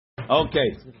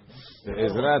Okay.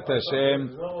 Ezrat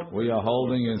Hashem, we are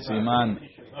holding in Siman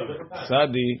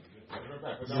Sadi,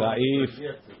 Saif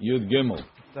Yud Gimel.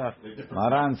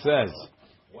 Maran says,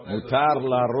 Mutar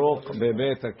larok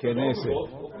bebet haKnesset.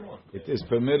 It is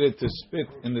permitted to spit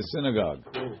in the synagogue.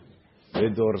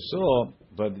 Bedorso,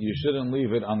 but you shouldn't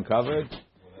leave it uncovered.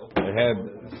 They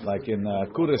had, like in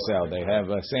Curacao, they have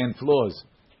sand floors.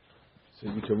 So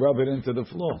you can rub it into the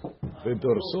floor.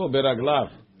 Bedorso beraglav.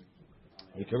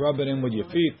 You can rub it in with your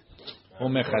feet. Or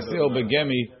mechaseo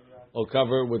begemi, or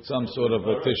cover it with some sort of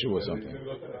a tissue or something.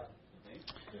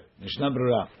 Mishnah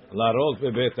Brura. Larok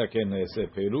bebet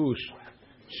haKnesset. Perush.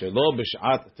 Shelo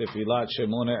b'shat tefilat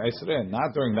shemone esrei.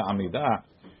 Not during the Amidah.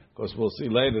 Because we'll see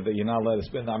later that you're not allowed to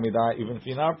spend the Amidah even if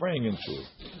you're not praying in shul.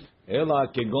 Ela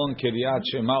kegon kiryat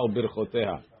shema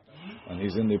ubirchoteha. And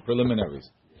he's in the preliminaries.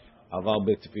 Aval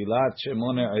betfilat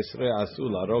shemone esrei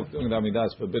asul. Larok during the Amidah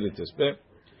is forbidden to spit.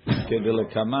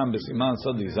 Kedelekaman b'siman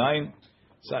sadi zayin.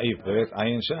 Saif beret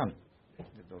ayin sham.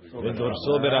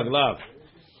 V'dorso beraglav.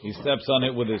 He steps on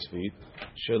it with his feet.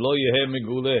 Shelo yeheh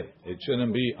meguleh. It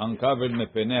shouldn't be uncovered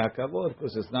mepeneh hakavod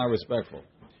because it's not respectful.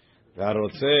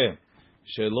 V'harotzeh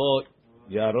shelo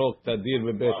yarok tadir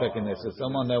bebet haKnesset.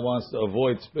 Someone that wants to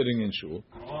avoid spitting in shul.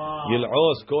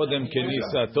 Yil'os kodem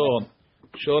kenisato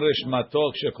shoresh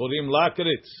matok shekorim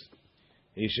lakritz.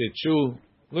 He should chew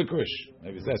licorice.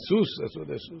 Maybe that's sus. That's what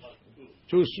that's sus.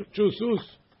 Chew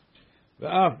sus.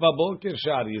 V'af baboker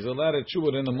shari. He's allowed to chew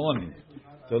it in the morning.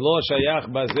 V'lo shayach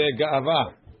bazeh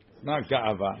ga'ava. It's not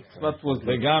ga'ava. It's not twizzlers.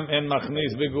 V'gam en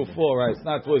machnis b'gufo. Right? It's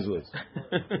not twizzlers.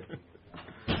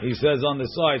 He says on the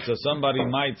side, so somebody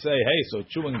might say, hey, so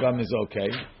chewing gum is okay.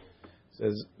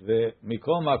 Says,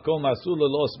 Mikol makom asul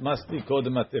los masti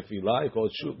kodem atefila,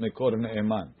 called shoot mekor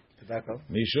ne'eman. Tobacco.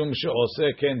 Mishum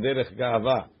she'oseh ken derech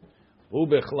ga'ava. Hu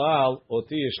bechlal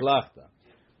oti yishlachta.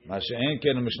 Ma she'en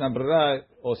ken Mishnah Brura,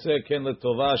 oseh ken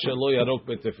letova shelo yarok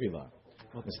betefila.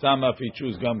 Mistama if he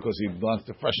chews gum because he wants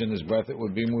to freshen his breath, it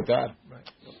would be mutar.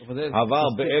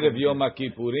 Haval be'erev Yom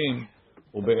HaKippurim,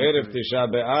 u'be'erev Tisha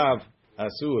B'Av,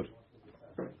 Asur.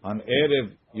 On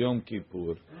Erev Yom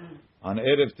Kippur, on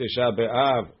Erev Tisha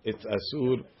B'Av, it's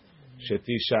Asur.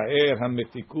 Shetishaer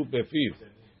hametikut befiv.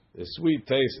 The sweet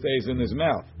taste stays in his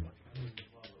mouth.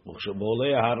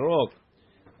 Bolei harok,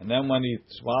 and then when he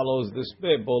swallows the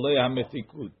spit, bolei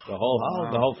hametikut. The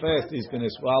whole fast he's going to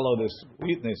swallow the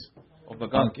sweetness of the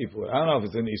Yom Kippur. I don't know if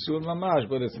it's an Isur Mamash,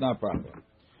 but it's not proper.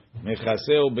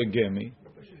 Mechaseu begemi,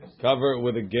 cover it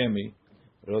with a gemi.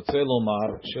 Rotze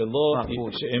lomar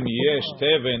shelo she'em yesh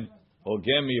teven or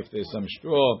gemi, if there's some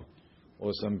straw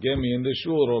or some gemi in the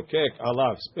shul, rokek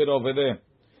alav, spit over there.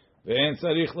 Ve'en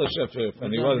tzarich l'shafshef,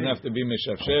 and he doesn't have to be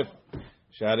meshafshef.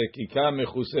 Sharekika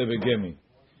mechuse begemi.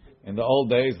 In the old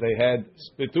days, they had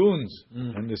spittoons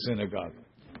in the synagogue,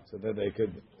 so that they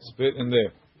could spit in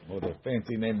there. Or the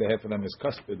fancy name they have for them is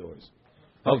cuspidors.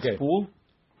 Okay. Spool?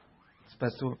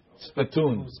 Spittoon.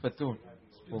 Spittoon. Spittoon.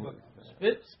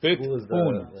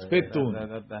 Spittoon. Spittoon.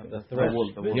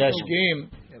 Yashkim.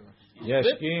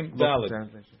 Yashkim Dalet.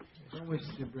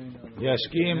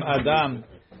 Yashkim Adam.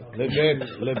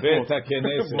 Lebet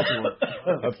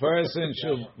HaKnesset. A person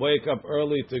should wake up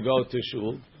early to go to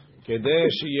shul. Kedei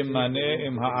sheyimane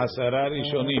im ha'asara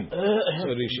rishonim. So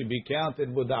he should be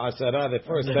counted with the asara, the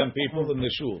first 10 people in the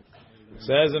shul.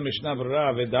 Says in Mishnah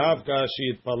Brura, v'davka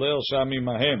she'itpalel sham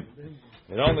imahem.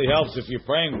 It only helps if you're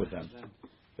praying with them.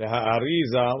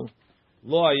 V'ha'arizal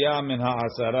lo haya min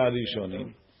ha'asara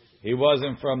rishonim. He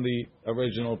wasn't from the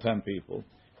original 10 people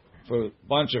for a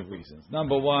bunch of reasons.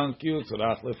 Number one, ki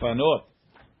tzarach lefanot.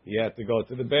 He had to go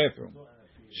to the bathroom.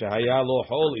 Shehaya lo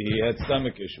holi. He had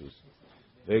stomach issues.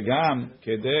 וגם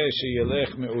כדי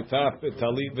שילך מעוטף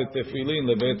בטלית ותפילין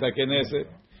לבית הכנסת.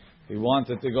 He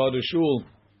wanted to go to shul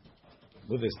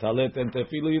with his talit and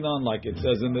tefillin on, like it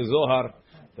says in the Zohar,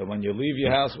 that when you leave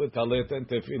your house with talit and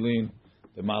tefillin,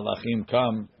 the malachim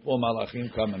come, 4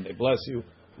 malachim come and they bless you.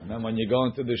 And then when you go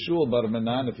into the shul, bar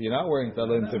minan, if you're not wearing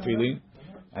talit and tefillin,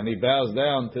 and he bows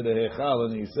down to the hechal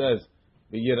and he says,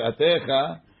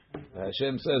 v'yiratecha,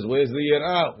 Hashem says, where's the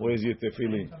yirah? Where's your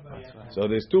tefillin? So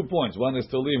there's 2 points. One is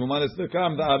to leave and one is to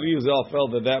come. The Arizal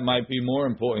felt that might be more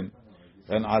important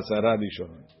than Asara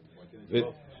Rishonim.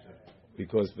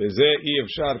 Because V'zeh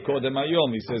Efshar Kodem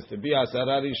Hayom, he says to be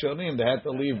Asara Rishonim, they had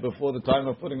to leave before the time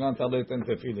of putting on Talit and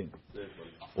Tefillin.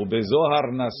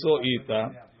 Ubezohar Naso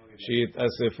Ita, She'it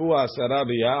Asefu Asara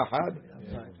B'yahad,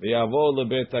 V'yavo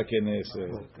Lebet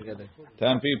HaKnesset.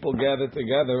 10 people gather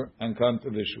together and come to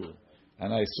the shul.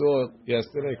 And I saw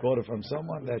yesterday, quoted from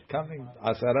someone, that coming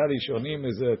Asara Rishonim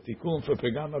is a tikkun for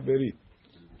Pegama Berit.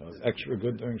 It was extra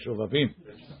good during Shuvavim.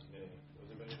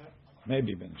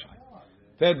 maybe Ben Ish Chai.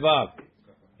 Tedvav.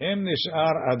 Em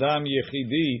nishar Adam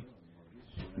Yechidi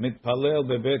mitpalel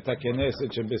bebet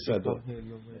haKnesset shebesado.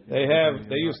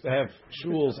 They used to have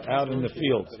shuls out in the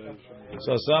fields.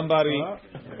 So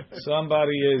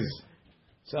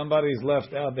somebody's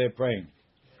left out there praying.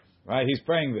 Right? He's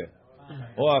praying there.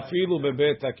 Or afilu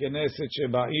bebet haKnesset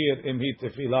sheba'ir im hi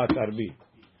tefilat arbit.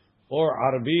 Or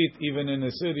arbit, even in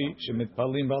the city,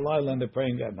 shemitpalim balayla, and they're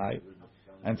praying at night.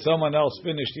 And someone else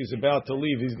finished, he's about to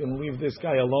leave. He's going to leave this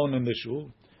guy alone in the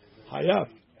shul. Hayat.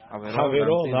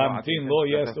 Havero, lamtin lo,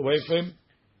 he has to wait for him.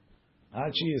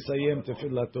 Hachi yisayem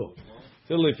tefilato.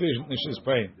 Till he finishes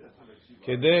praying.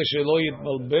 Kedeh shelo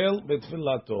yitmalbel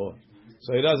betfilato.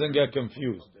 So he doesn't get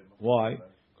confused. Why?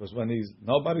 Because when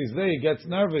nobody's there, he gets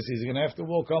nervous. He's going to have to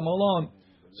walk home alone.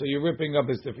 So you're ripping up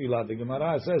his tefillah. The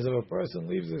Gemara says if a person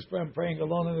leaves his friend praying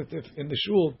alone in the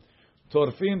shul,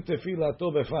 torfim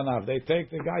tefilato befanav. They take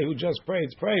the guy who just prayed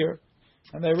his prayer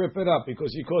and they rip it up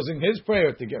because you're causing his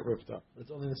prayer to get ripped up.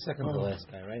 It's only the second to the last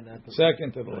guy, right?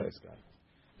 Second to the last guy.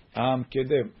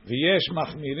 Kedem. V'yesh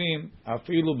machmirim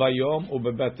afilu bayom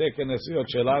ubebate kenesiot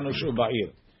shelanu shu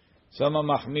ba'ir. Some are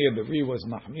machmir. The V was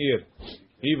machmir,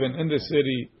 even in the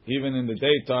city, even in the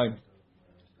daytime.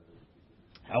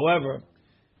 However,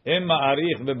 you're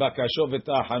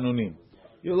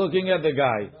looking at the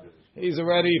guy. He's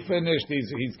already finished.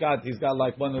 He's got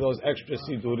like one of those extra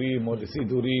sidurim or the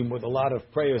sidurim with a lot of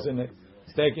prayers in it.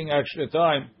 It's taking extra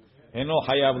time. Then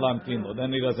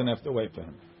he doesn't have to wait for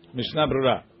him. Mishnah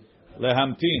Brura.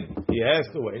 Lehamtin. He has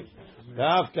to wait.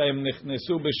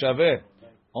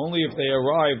 Only if they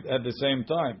arrived at the same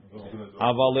time.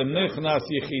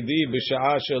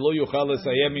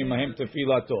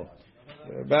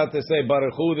 About to say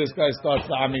Baruch Hu, this guy starts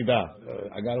the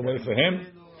Amidah. I gotta wait for him,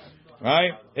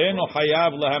 right? Eno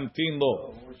hayav lahamtin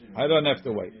lo. I don't have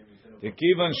to wait.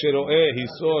 Tekivan sheroeh he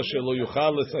saw shelo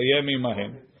yuchal lesayem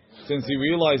imahem. Since he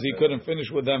realized he couldn't finish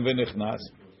with them v'nichnas.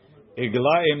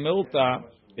 Igla emilta.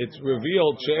 It's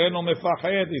revealed she'eno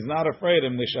mefached. He's not afraid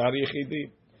of nishar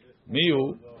yichidi.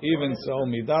 Mihu. Even so,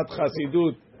 midat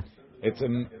chasidut. It's a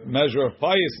measure of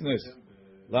piousness.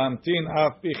 Lamtin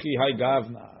af pichi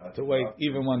haygavna. To wait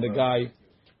even when the guy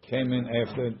came in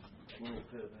after,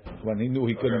 when he knew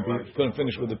he couldn't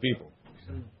finish with the people.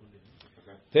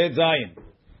 Ted Zayin,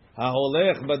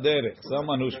 haholech baderech,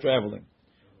 someone who's traveling.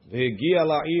 Ve'gia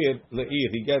la'ir le'ir,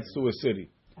 he gets to a city.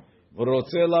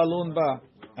 V'rotze lalun ba,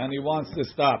 and he wants to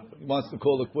stop. He wants to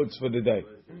call it quits for the day.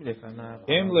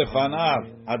 Im lefanav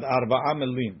ad arba'a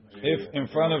milim. If in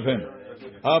front of him,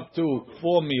 up to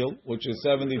 4 mil, which is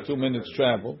 72 minutes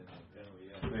travel.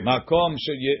 Makom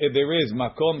there is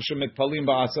makom shemitpalim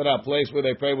ba'asara, place where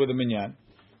they pray with the minyan.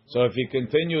 So if he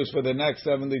continues for the next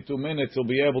 72 minutes, he'll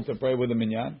be able to pray with the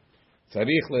minyan.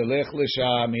 Tzarich lelech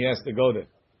l'sham, he has to go there.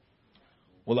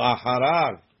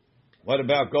 Ul'aharar, what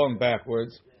about going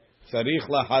backwards? Tzarich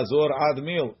lahazor ad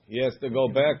mil, he has to go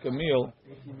back a mil,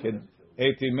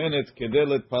 80 minutes, kedei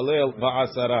l'tpalel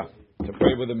ba'asara, to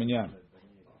pray with the minyan.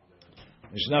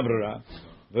 Mishnah Brura,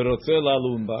 v'rotze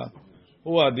lalun ba,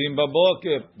 uadim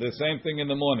baboker, the same thing in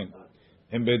the morning.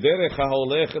 Im bederech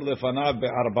haholech lefanav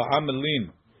be'arba'a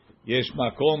milim, yesh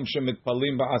makom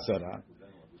shemitpalim ba'asara.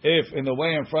 If in the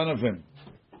way in front of him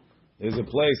there's a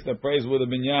place that prays with a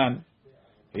minyan,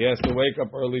 he has to wake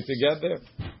up early to get there.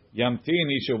 Yamtin,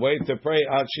 he should wait to pray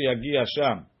ad sheyagi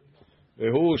Hasham.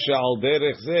 Vehu she'al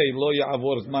derech zei lo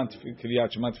ya'avor zman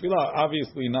kriyat shema tefillah.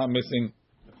 Obviously not missing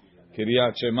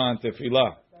Kiryat Shema and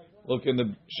Tefillah. Look in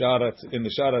the Sharat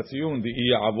Tziyun, the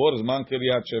Iyavor Zman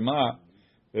Kiryat Shema,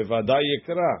 Bevadai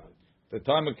Yikra. The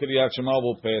time of Kiryat Shema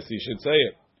will pass, he should say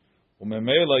it.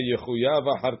 Umemela Yechuyav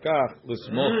Harkach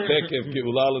L'smoch Tekev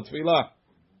Geula L'Tefillah.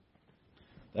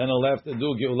 Then he'll have to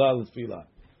do Geula L'Tefillah.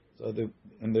 So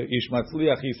in the Ish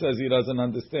Matzliach, he says he doesn't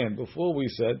understand. Before we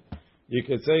said, you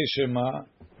could say Shema,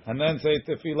 and then say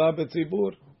Tefillah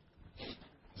B'tzibur.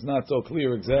 It's not so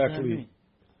clear exactly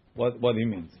what he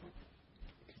means.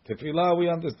 Tefillah we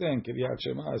understand. Kiryat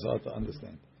Shema is hard to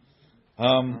understand.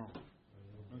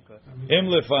 Im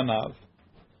lefanav,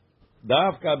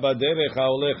 davka baderech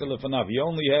haolech lefanav. He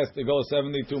only has to go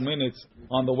 72 minutes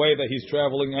on the way that he's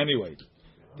traveling anyway.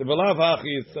 He's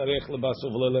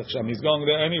going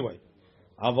there anyway.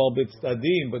 Aval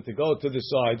b'tztadim, but to go to the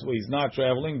sides where he's not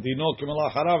traveling, dino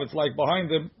kimela harav. It's like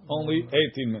behind him, only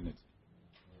 18 minutes.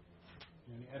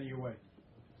 Out of your way.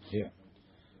 Yeah.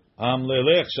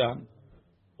 Lelech sham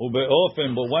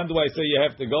ubeofen. But when do I say you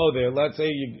have to go there? Let's say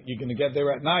you're going to get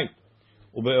there at night.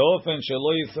 Ubeofen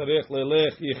shelo yisarech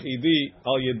lelech yichidi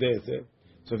al yedezeh.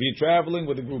 So if you're traveling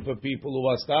with a group of people who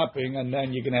are stopping, and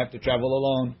then you're going to have to travel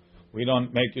alone, we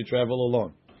don't make you travel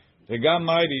alone. V'gam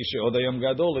ma'iri she'od hayom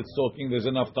gadol. It's talking. There's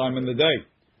enough time in the day.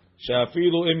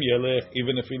 She'afilu im yelech,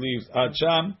 even if he leaves ad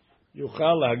sham,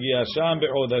 yuchal hagia sham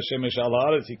be'od hashemesh al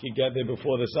haaretz. He can get there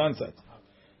before the sunset.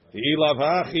 Te'ilav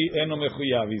hachi eno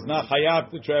mechuyav. He's not hayav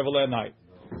to travel at night.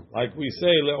 Like we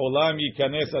say, le'olam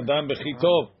yikanes adam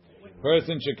b'chitov.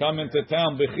 Person should come into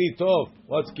town b'chitov.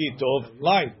 What's kitov?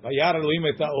 Light. Vayar elohim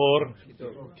et ha'or.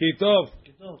 Kitov.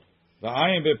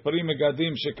 V'ayim b'pri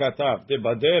megadim shekatav.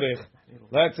 Debaderech.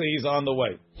 Let's say he's on the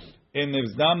way. In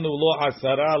Nivzdamnu lo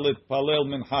asara litpalel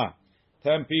mincha.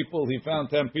 10 people, he found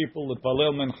 10 people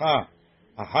litpalel mincha.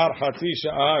 Ahar chatzi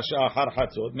sha'ah sha'ahar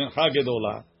chatzot. Mincha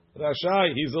gedola.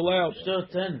 Rashai, he's allowed. Still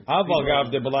 10. Aval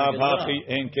gav de b'lav hachi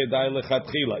en kedai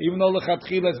lechatchila. Even though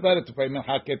lechatchila it's better to pay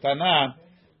mincha ketana.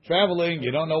 Traveling,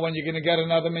 you don't know when you're going to get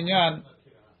another minyan.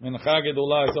 Mincha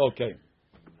gedola is okay.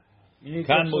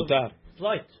 Kan mutar.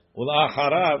 Flight. Ula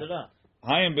acharav.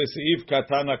 Hayim b'seif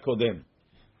katana kodem.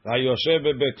 Vayoshev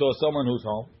bebeto, someone who's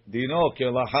home. Dino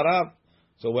kela harab.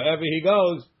 So wherever he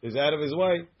goes is out of his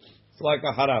way. It's like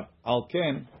a harab. Al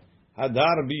ken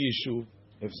hadar biyishuv.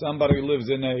 If somebody lives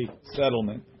in a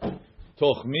settlement,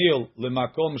 toch mil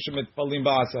lemakom shemitpalim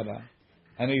ba'asara,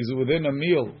 and he's within a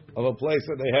meal of a place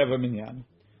that they have a minyan.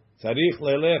 Tzarich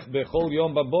lelech bechol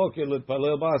yom baboker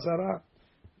litpalel ba'asara.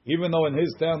 Even though in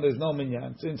his town there's no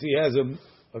minyan, since he has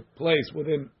a place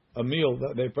within a meal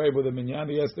that they pray with a minyan,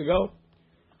 he has to go.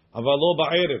 Avalo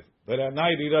ba'erev, but at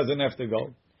night he doesn't have to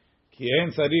go. Ki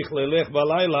en tzarich lelech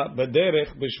balayla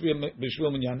b'derech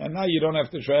b'shvil minyan. And now you don't have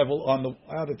to travel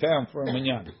out of town for a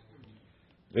minyan.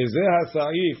 V'zeh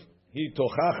ha'sa'if hi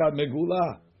tochacha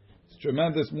megula. It's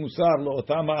tremendous musar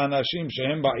lo'otama anashim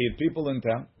shehem ba'ir, people in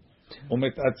town.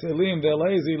 U'metatzelim, they're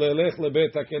lazy lelech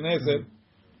lebet ha'kneset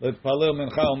letpalel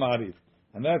mincha u'ma'ariv.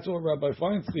 And that's what Rabbi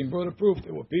Feinstein brought a proof.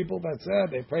 There were people that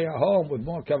said they pray at home with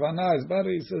more kavanah. It's better.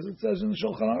 He says, it says in the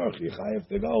Shulchan Aruch, you have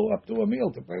to go up to a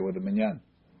meal to pray with the minyan.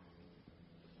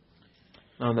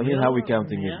 Now, I mean, how are we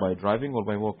counting it? By driving or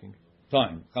by walking?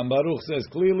 Time. Baruch says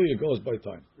clearly it goes by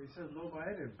time. He says no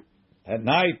ba'erev. At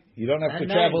night, you don't have At to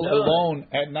night, travel no. alone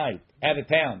at night, out of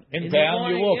town. In the town,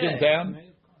 morning, you walk yeah. in town.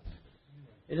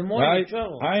 In the morning, Right? you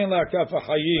travel. Ayin la kafa At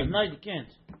hayim. night, you can't.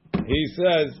 He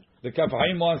says, the Kaf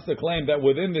Hayim wants to claim that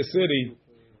within the city,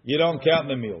 you don't count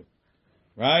the meal.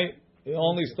 Right? It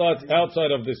only starts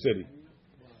outside of the city.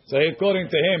 So according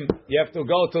to him, you have to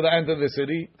go to the end of the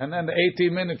city, and then the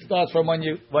 18 minutes starts from when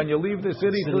you leave the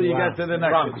city till you get to the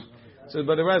next city. So,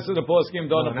 but the rest of the poskim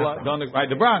don't apply. Right?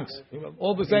 The Bronx,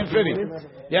 all the same city.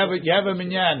 You have a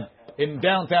minyan in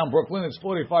downtown Brooklyn. It's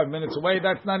 45 minutes away.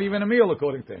 That's not even a meal,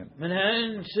 according to him.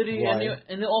 Manhattan City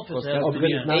in the office has Because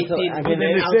minyan. it's not Within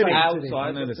the city.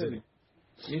 outside Within the city.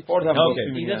 Okay.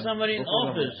 You got somebody in the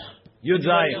office. Yud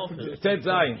Zayin. Ted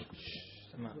Zayin.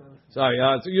 Sorry,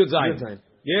 it's Yud Zayin.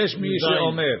 Yesh mi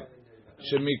she'omer.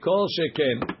 Shemikol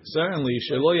sheken. Certainly,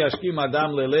 shelo yashkim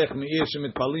adam lelech mi'ir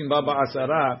shemitpalim ba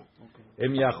ba'asara.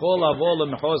 Em yachol avo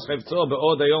lemechos chevtzo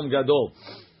be'od hayom gadol.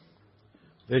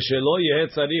 Ve'shelo yeh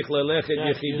tzarich lelech et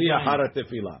yechidi achar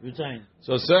ha'tefila.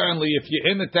 So certainly, if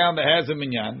you're in the town that has a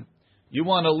minyan, you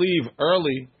want to leave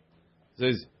early.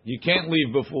 Says you can't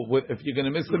leave before. If you're going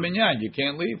to miss the minyan, you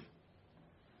can't leave.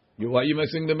 Why are you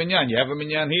missing the minyan? You have a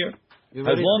minyan here.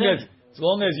 As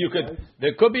long as you could,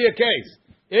 there could be a case.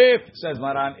 If, says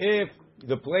Maran, if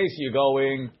the place you're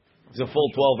going is a full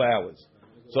 12 hours.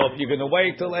 So if you're going to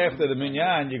wait till after the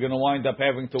minyan, you're going to wind up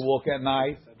having to walk at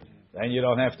night, then you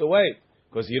don't have to wait.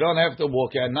 Because you don't have to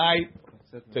walk at night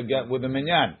to get with the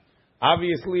minyan.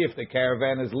 Obviously, if the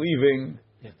caravan is leaving,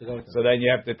 so then you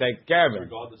have to take the caravan.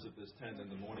 Regardless if there's 10 in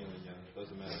the morning, it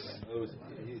doesn't matter.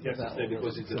 He has to stay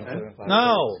because it's a 10?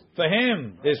 No, for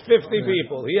him, there's 50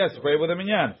 people. He has to pray with a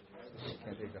minyan.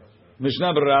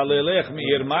 Mishnah Berurah lelech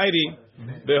mi'ir mayri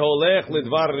beholech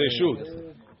lidvar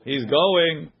reshut. He's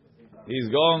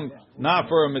going not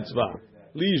for a mitzvah,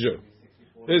 leisure,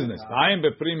 business. V'ayim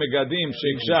bepri megadim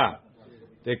sheksha.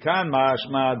 Tekan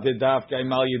ma'ashma dedavka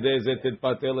imal yidei ze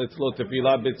titpatel etzlo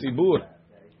tefila betzibur.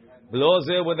 Below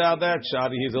there, without that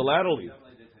shari, he's allowed to leave.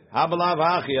 Habalav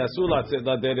hachi asula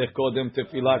tzed derech kodem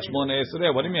tefilat shmone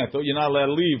esrei. What do you mean? I thought you're not allowed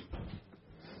to leave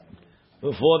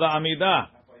before the Amidah.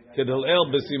 Kedel el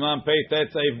b'siman pei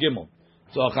tet saif gimel.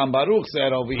 So Acham Baruch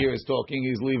said over here is talking.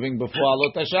 He's leaving before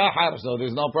alot hashachar, so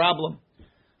there's no problem.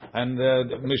 And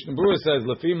Mishnah Berurah says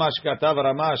lefi mashkatav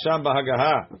Rama sham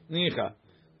bahagaha nicha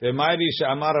temayri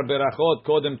she'amar berachot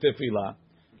kodem tefila.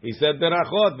 He said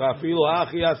berachot va'afilu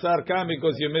hachi asar kam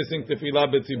because you're missing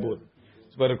tefila betzibur.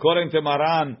 But according to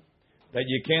Maran, that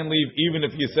you can't leave even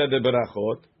if you said the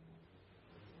berachot.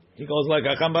 He goes like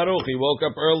Acham Baruch. He woke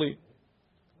up early.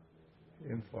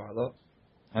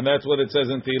 And that's what it says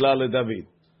in Tehillah LeDavid.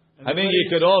 I think you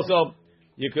could also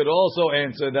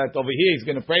answer that over here he's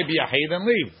going to pray biyachid and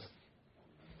leave.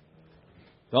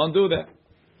 Don't do that.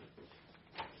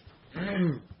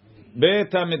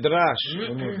 Beit HaMidrash.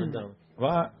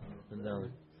 What?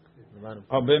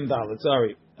 Oh, Bim Dalet,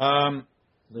 sorry.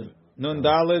 Nun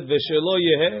Dalet v'shelo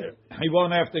yeheh. He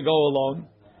won't have to go alone.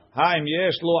 Haim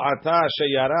yesh lo ata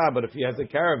sheyara. But if he has a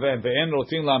caravan, ve'en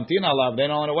rotzin lamtin alav, they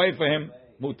don't want to wait for him.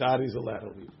 Mutar is allowed to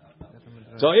leave.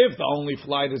 So if the only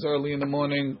flight is early in the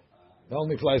morning, the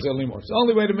only flight is early in the morning. It's the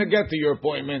only way to get to your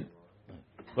appointment.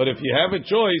 But if you have a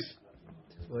choice,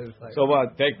 so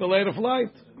what? Take the later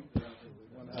flight.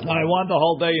 I want the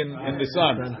whole day in the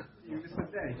sun.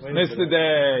 Miss the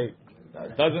day.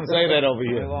 Doesn't say that over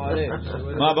here.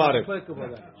 Ma barik.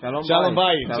 Shalom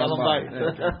bayit. Shalom bayit.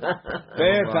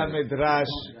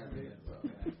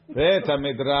 Beit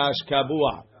HaMidrash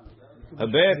kabua. A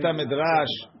Beit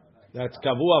HaMidrash that's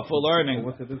kabua for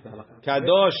learning.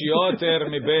 Kadosh yoter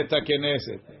mi Beit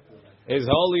HaKnesset is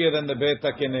holier than the Beit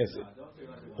HaKnesset.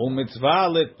 U'mitzvah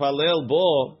litpalel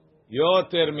bo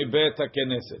yoter mi Beit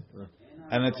HaKnesset.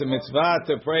 And it's a mitzvah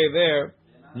to pray there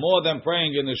more than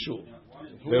praying in the shul.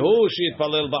 Vehu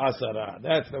shitpalel ba'asara.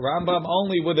 That's the Rambam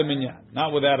only with a minyan,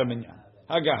 not without a minyan.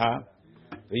 Hagaha.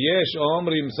 V'yesh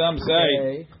omrim, some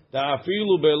say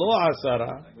ta'afilu belo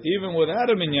asara, even without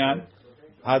a minyan.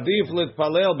 Hadif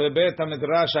litpalel bebet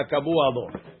HaMidrash hakabu alo.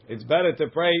 It's better to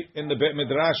pray in the Beit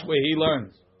Midrash where he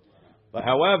learns. But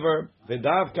however,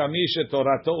 v'dav kamisha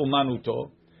torato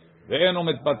umanuto ve'enu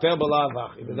mitpatel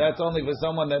b'lavachi. But that's only for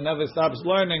someone that never stops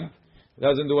learning,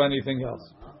 doesn't do anything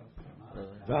else.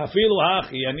 V'afilu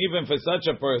hachi, and even for such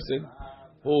a person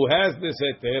who has this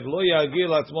heter, lo yagil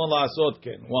atzmon la'asot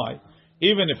ken. Why?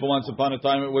 Even if once upon a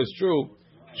time it was true,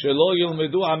 shelo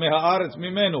yilmedu amei haaretz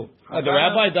mimenu. The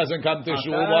rabbi doesn't come to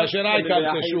shul. Why should I come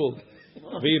to shul?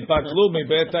 V'yipaklu mi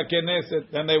Beit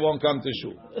HaKnesset, then they won't come to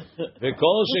shul.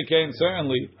 V'kol shekain,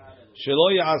 certainly,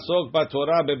 shelo ya'asok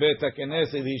b'Torah bebeit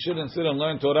HaKnesset, he shouldn't sit and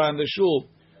learn Torah in the shul.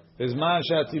 B'zman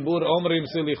she'atzibur omrim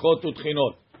silichot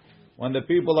u'tchinot. When the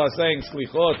people are saying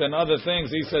slichot and other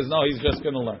things, he says, no, he's just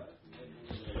going to learn.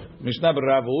 Mishnah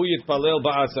b'Rav, hu yitpalel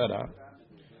ba'asara,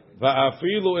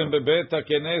 va'afilu in bebeit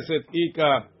HaKnesset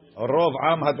ika rov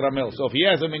am hadramel. So if he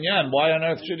has a minyan, why on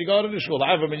earth should he go to the shul?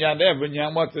 I have a minyan, they have a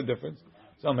minyan, what's the difference?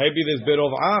 So maybe there's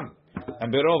berov am,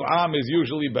 and berov am is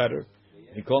usually better.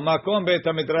 Mikol makom beit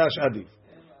HaMidrash adif.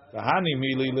 Tahani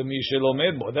mili lemi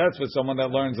shelomed bo. That's for someone that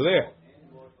learns there.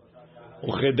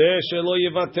 Uchedeh shelo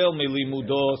yevatel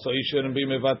milimudo, so he shouldn't be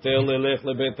mevatel lelech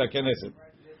lebeit HaKnesset.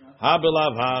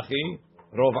 Habelav hachi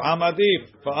rov am adif.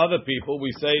 For other people,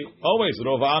 we say always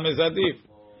rov am is adif.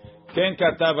 Ken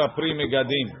katav pri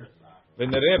megadim.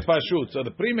 V'nereh pashut. So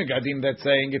the pri megadim that's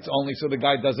saying it's only so the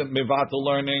guy doesn't mevatel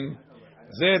learning.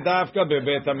 Ze davka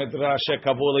bebeit HaMidrash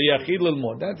shekavu liyachid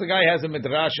lilmod. That's the guy has a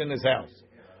midrash in his house.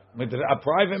 A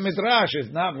private midrash is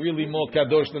not really more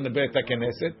kadosh than the Beit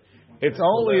HaKnesset. It's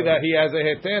only that he has a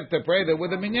heter to pray there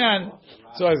with a minyan,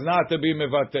 so as not to be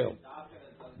mevatel.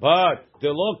 But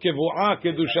delo kevuah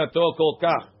kedushato kol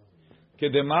kach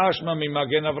kedemashma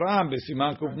mimagen Avraham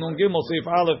b'siman kuf nun gimel seif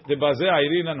aleph debaze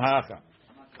ayrinan hacha.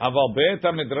 Aval Beit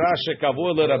HaMidrash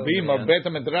shekavu lerabim, or Beit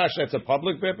HaMidrash that's a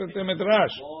public Beit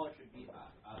HaMidrash.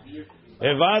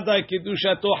 Evadai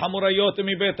kedushato hamurayot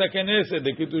mi Beit HaKnesset.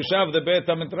 The kedusha of the Beit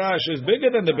HaMidrash is bigger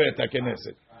than the Beit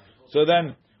HaKnesset. So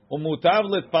then, umutav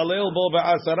litpalel bo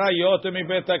be'asara yot mi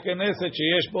Beit HaKnesset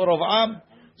sheyesh bo rov am.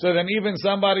 So then, even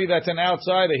somebody that's an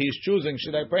outsider, he's choosing: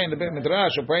 should I pray in the Beit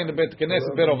Midrash or pray in the Beit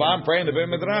HaKnesset? Beit rov am, pray in the Beit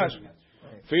Midrash.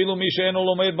 Filu mi she'enu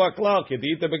lomed baklal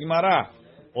kedita b'Gemara.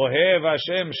 Ohev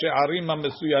Hashem she'arim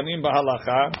ha'mesuyanim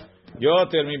b'halacha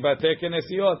yoter mi Beit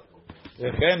Knesiot.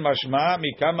 And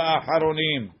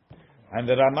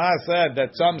the Rama said that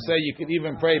some say you could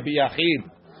even pray biyachid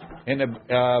in a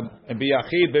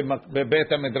biyachid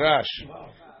bebeit HaMidrash,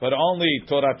 but only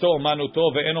torato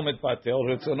manuto ve'eno mitpatel.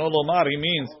 Ritzono lomar, he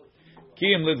means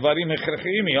kim lidvarim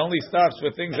hechrechim. He only stops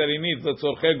for things that he needs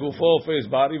letzorchei gufo, for his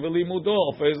body,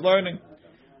 v'limudo, for his learning.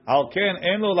 Al ken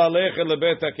eno lalechel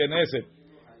lebeit HaKnesset.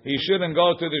 He shouldn't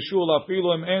go to the shul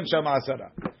afilu im en sham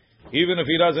asara, even if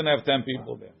he doesn't have 10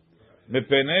 people there. He's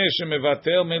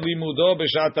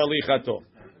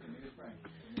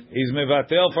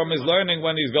mevatel from his learning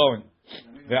when he's going.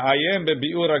 The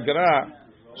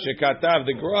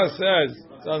Gra says,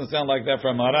 it doesn't sound like that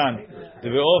from Haran.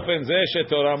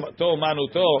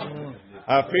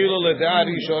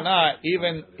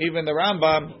 Even the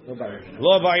Rambam,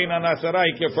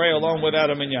 he can pray alone without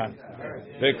a minyan.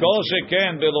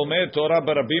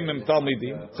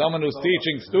 Someone who's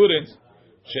teaching students,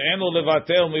 She'enu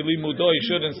levatel milimudo, he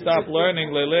shouldn't stop learning.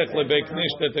 Lelech lebeit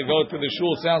knishta, to go to the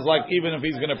shul. Sounds like even if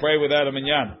he's going to pray without a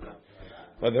minyan.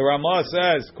 But the Ramah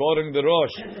says, quoting the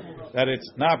Rosh, that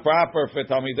it's not proper for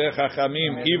Talmidei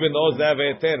Chachamim, even those that have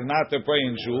eter, not to pray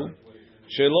in shul.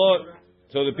 Shelo,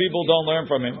 so the people don't learn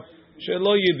from him.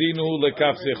 Shelo yidinu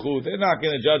lekaf zechut. They're not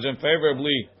going to judge him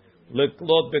favorably.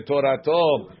 Leklot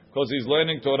betorato, because he's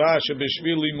learning Torah.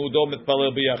 Shebishvil limudo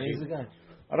mitpalel biyachid.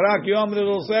 Rak Yom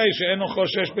will say she'enu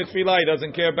choshesh betfilah. He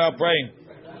doesn't care about praying.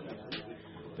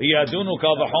 The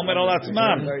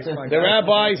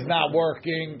rabbi's not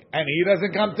working, and he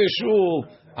doesn't come to shul.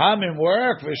 I'm in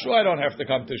work. For sure, I don't have to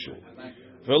come to shul.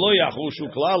 V'lo yachushu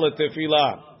klal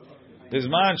letefila.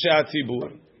 Bizman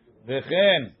she'atzibur.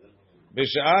 V'chen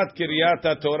b'she'at kiryat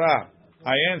haTorah.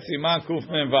 Ayen siman kuf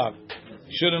menvav.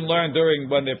 Shouldn't learn during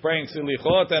when they're praying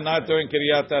silichot and not during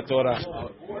kiryat haTorah.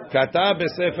 Kata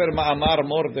b'sefer ma'amar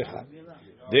Mordechai.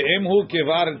 De'im hu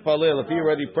kivar etpalel. If he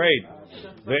already prayed.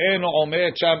 ואין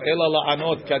עומד שם אלא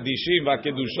לענות קדישים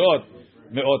והקדושות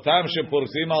מאותם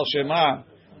שפורסים על שמה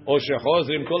או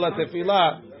שחוזרים כל התפילה,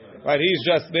 but he's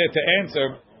just there to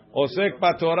answer. עוסק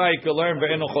בתורה, he can learn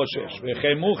ואינו חושש.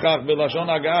 וכן מוכח בלשון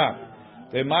הגאה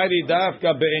ומיירי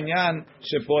דווקא בעניין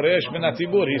שפורש מן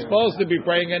הציבור. He's supposed to be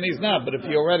praying and he's not, but if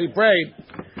he already prayed,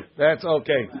 that's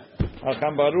okay.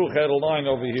 Acham Baruch had a line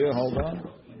over here. Hold on.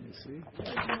 Let me see.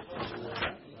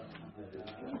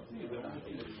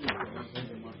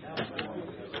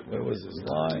 Where was his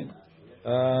line?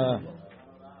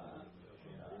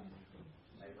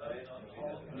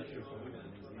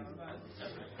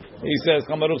 He says,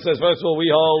 Chamaruch says, first of all,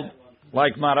 we hold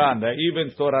like Maran, that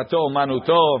even Torato,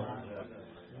 Manuto,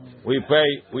 we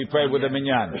pray with the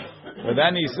minyan. But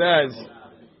then he says,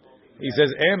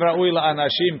 En ra'ui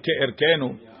la'anashim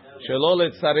ke'erkenu, shelo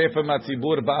letzaref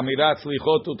ha'tzibur ba'amirat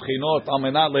slichot u'tchinot al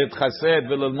menat le'tchased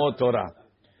ve'lelmod Torah.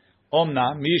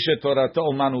 Omna, mi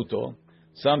she'torato Manuto.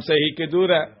 Some say he could do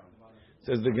that.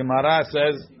 Says the Gemara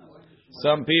says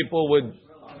some people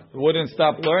wouldn't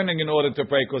stop learning in order to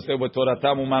pray because they were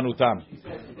Toratam umanutam.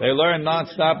 They learn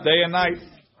non-stop day and night.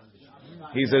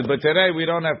 He says, but today we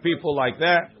don't have people like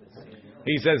that.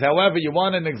 He says, however, you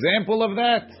want an example of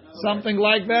that? Something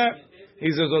like that?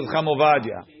 He says, was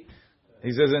Chamovadia.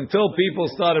 He says, until people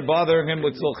started bothering him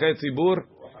with Tzolchei Tzibur,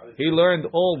 he learned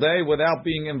all day without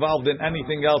being involved in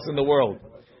anything else in the world.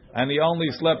 And he only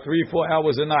slept 3-4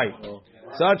 hours a night.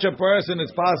 Such a person,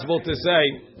 it's possible to say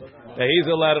that he's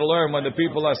allowed to learn when the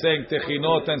people are saying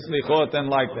techinot and slichot and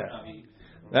like that.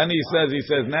 Then he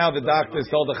says, now the doctors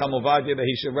told the Chamovadia that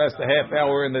he should rest a half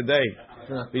hour in the day,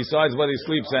 besides what he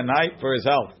sleeps at night for his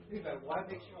health.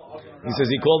 He says,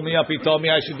 he called me up, he told me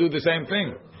I should do the same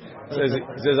thing. He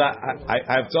says I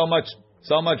have so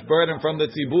much burden from the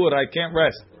tzibur, I can't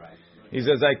rest. He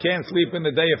says, I can't sleep in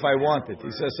the day if I want it.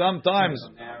 He says, sometimes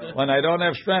when I don't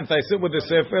have strength, I sit with the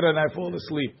sefer and I fall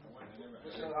asleep.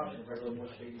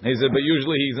 He said, but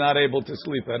usually he's not able to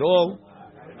sleep at all.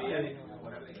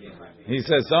 He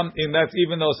says, that's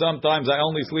even though sometimes I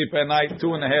only sleep at night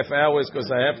 2.5 hours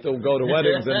because I have to go to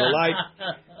weddings and the like,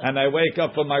 and I wake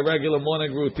up for my regular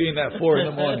morning routine at 4 in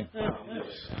the morning.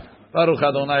 Baruch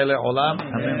Adonai le'olam.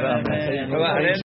 Amen.